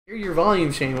Hear your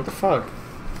volume, Shane. What the fuck?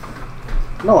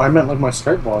 No, I meant like my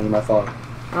Skype volume, I thought.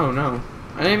 Oh, no.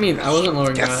 I didn't mean... I wasn't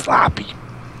lowering Get that. sloppy.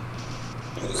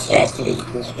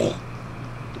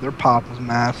 Their pop was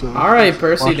massive. Alright,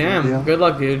 Percy, Watch the damn. video. Good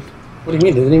luck, dude. What do you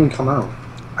mean? It didn't even come out.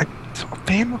 A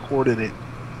fan recorded it.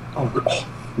 Oh,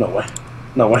 no way.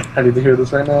 No way. I need to hear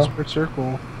this right now. Square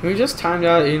circle. We just timed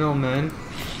out anal men.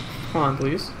 Come on,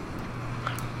 please.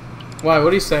 Why?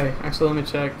 What do you say? Actually, let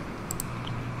me check.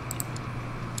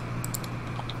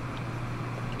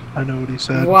 I know what he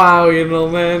said. Wow, anal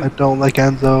men. I don't like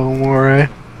Enzo Amore.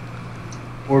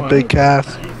 Or What? Big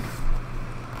Cass.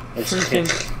 Freaking...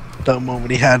 The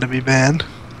moment he had to be banned.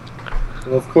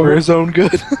 Well, of For course. his own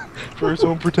good. For his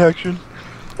own protection.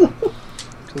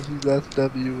 Because he's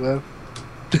SWF.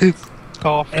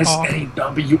 Cough, cough.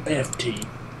 SAWFT.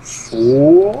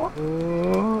 So?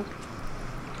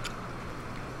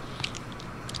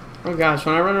 Oh gosh,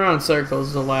 when I run around in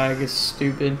circles, the lag is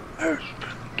stupid.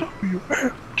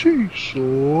 SWFT,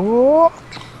 so?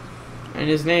 And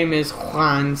his name is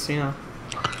Juan Cena.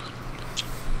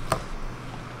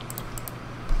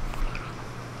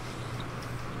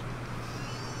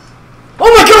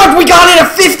 Oh my god, we got it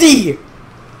at 50!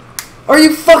 Are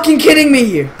you fucking kidding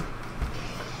me?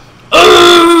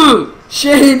 Ugh!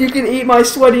 Shane, you can eat my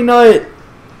sweaty nut.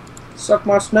 Suck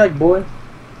my snag, boy.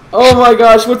 Oh my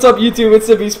gosh, what's up YouTube? It's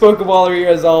the Beast Pokeballer here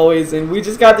as always, and we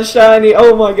just got the shiny.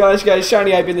 Oh my gosh, guys,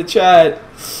 shiny hype in the chat.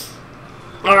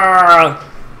 Arrgh.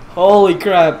 Holy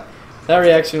crap. That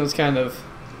reaction was kind of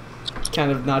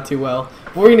not too well.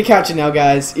 But we're gonna catch it now,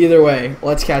 guys. Either way,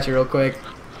 let's catch it real quick.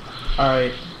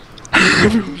 Alright.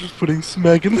 Everyone's just putting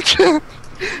Smeg in the chat.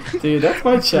 Dude, that's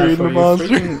my chat for you.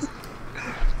 Freaking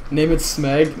name it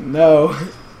Smeg? No.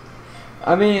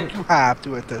 I mean... You have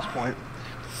to at this point.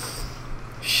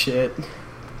 Shit.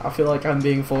 I feel like I'm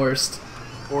being forced.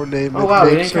 Or name it Oh wow,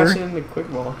 we didn't Mixer. catch it in the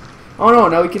quick ball. Oh no,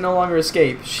 now we can no longer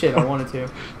escape. Shit, I wanted to.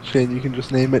 Shane, you can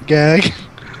just name it Gag.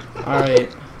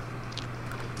 Alright.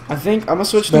 I think I'm gonna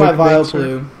switch to Smeg my Mixer.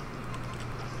 Vileplume.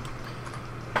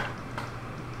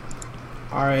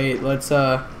 Alright, let's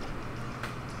Oh,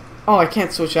 I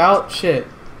can't switch out? Shit.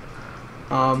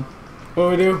 What do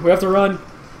we do? We have to run.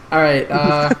 Alright,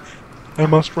 I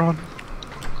must run.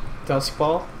 Dusk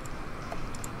Ball.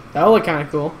 That would look kinda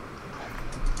cool.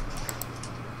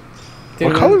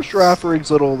 What color's Girafarig's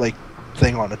little like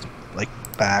thing on its like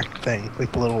back thing?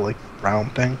 Like the little like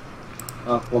round thing?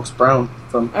 Looks brown.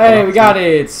 From Hey, we got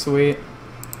it! Sweet.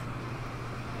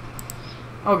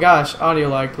 Oh gosh, audio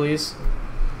lag, please.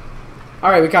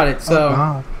 Alright, we got it, so... Oh,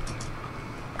 God.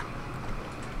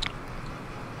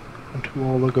 And to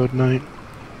all a good night.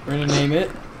 We're gonna name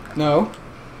it. No.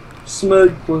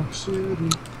 Snag City.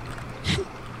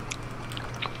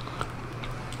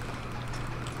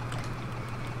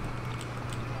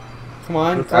 Come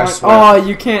on, Look, come I on. swear. Oh,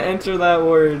 you can't enter that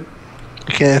word.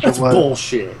 You can't That's enter what?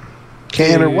 bullshit.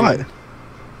 Can't enter Dude. what?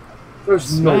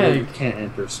 There's no way you Smeg. can't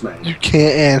enter Smeg. You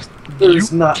can't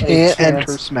There's you not can't a chance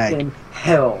enter Smeg. in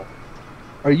hell.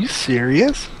 Are you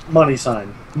serious? Money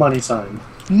sign. Money sign.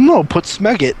 No, put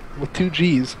Smeg it with 2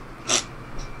 G's.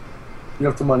 You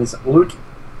have to money sign. Luke,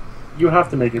 you have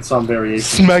to make it some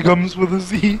variation. Smegums with a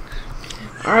Z.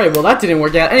 Alright, well that didn't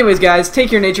work out. Anyways, guys,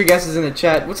 take your nature guesses in the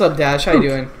chat. What's up, Dash? How you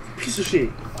doing? Piece of shit.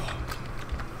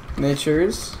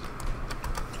 Natures.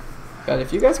 God,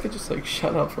 if you guys could just like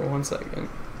shut up for 1 second.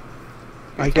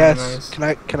 I Kinda guess.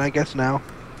 nice. Can I guess now?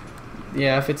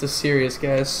 Yeah, if it's a serious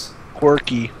guess.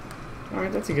 Quirky.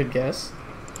 Alright, that's a good guess.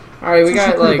 Alright, we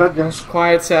got Pretty bad like guess.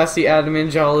 quiet, sassy,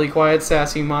 adamant, jolly, quiet,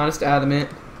 sassy, modest, adamant.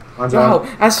 I'm No,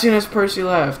 down. as soon as Percy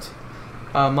left.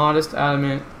 Modest,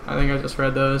 adamant. I think I just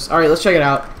read those. Alright, let's check it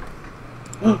out.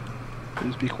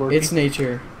 Please be quirky. Its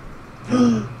nature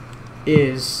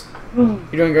is... You're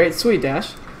doing great. Sweet,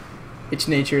 Dash. Its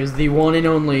nature is the one and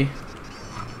only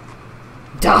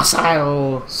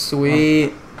docile.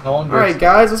 Sweet. No one Alright,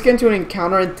 guys, let's get into an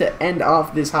encounter and to end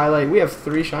off this highlight. We have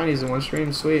 3 shinies in one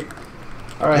stream. Sweet.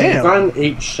 Alright. Damn. I've gotten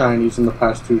 8 shinies in the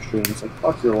past 2 streams. Like,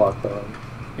 fuck your luck, though.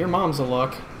 Your mom's a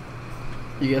luck.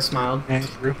 You get smiled.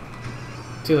 Andrew.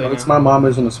 Too late It's now. my mom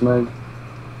isn't a Smeg.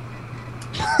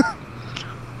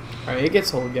 Alright, it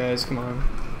gets old, guys. Come on.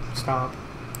 Stop.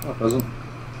 No, it doesn't.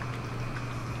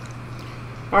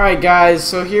 Alright, guys,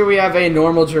 so here we have a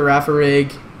normal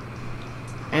Girafarig.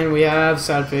 And we have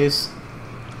Sad Face.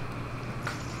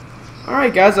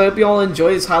 Alright, guys, I hope you all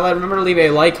enjoyed this highlight. Remember to leave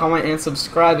a like, comment, and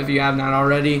subscribe if you have not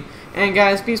already. And,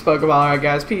 guys, peace, Pokeball. Alright,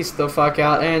 guys, peace the fuck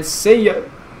out, and see ya!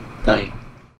 Night.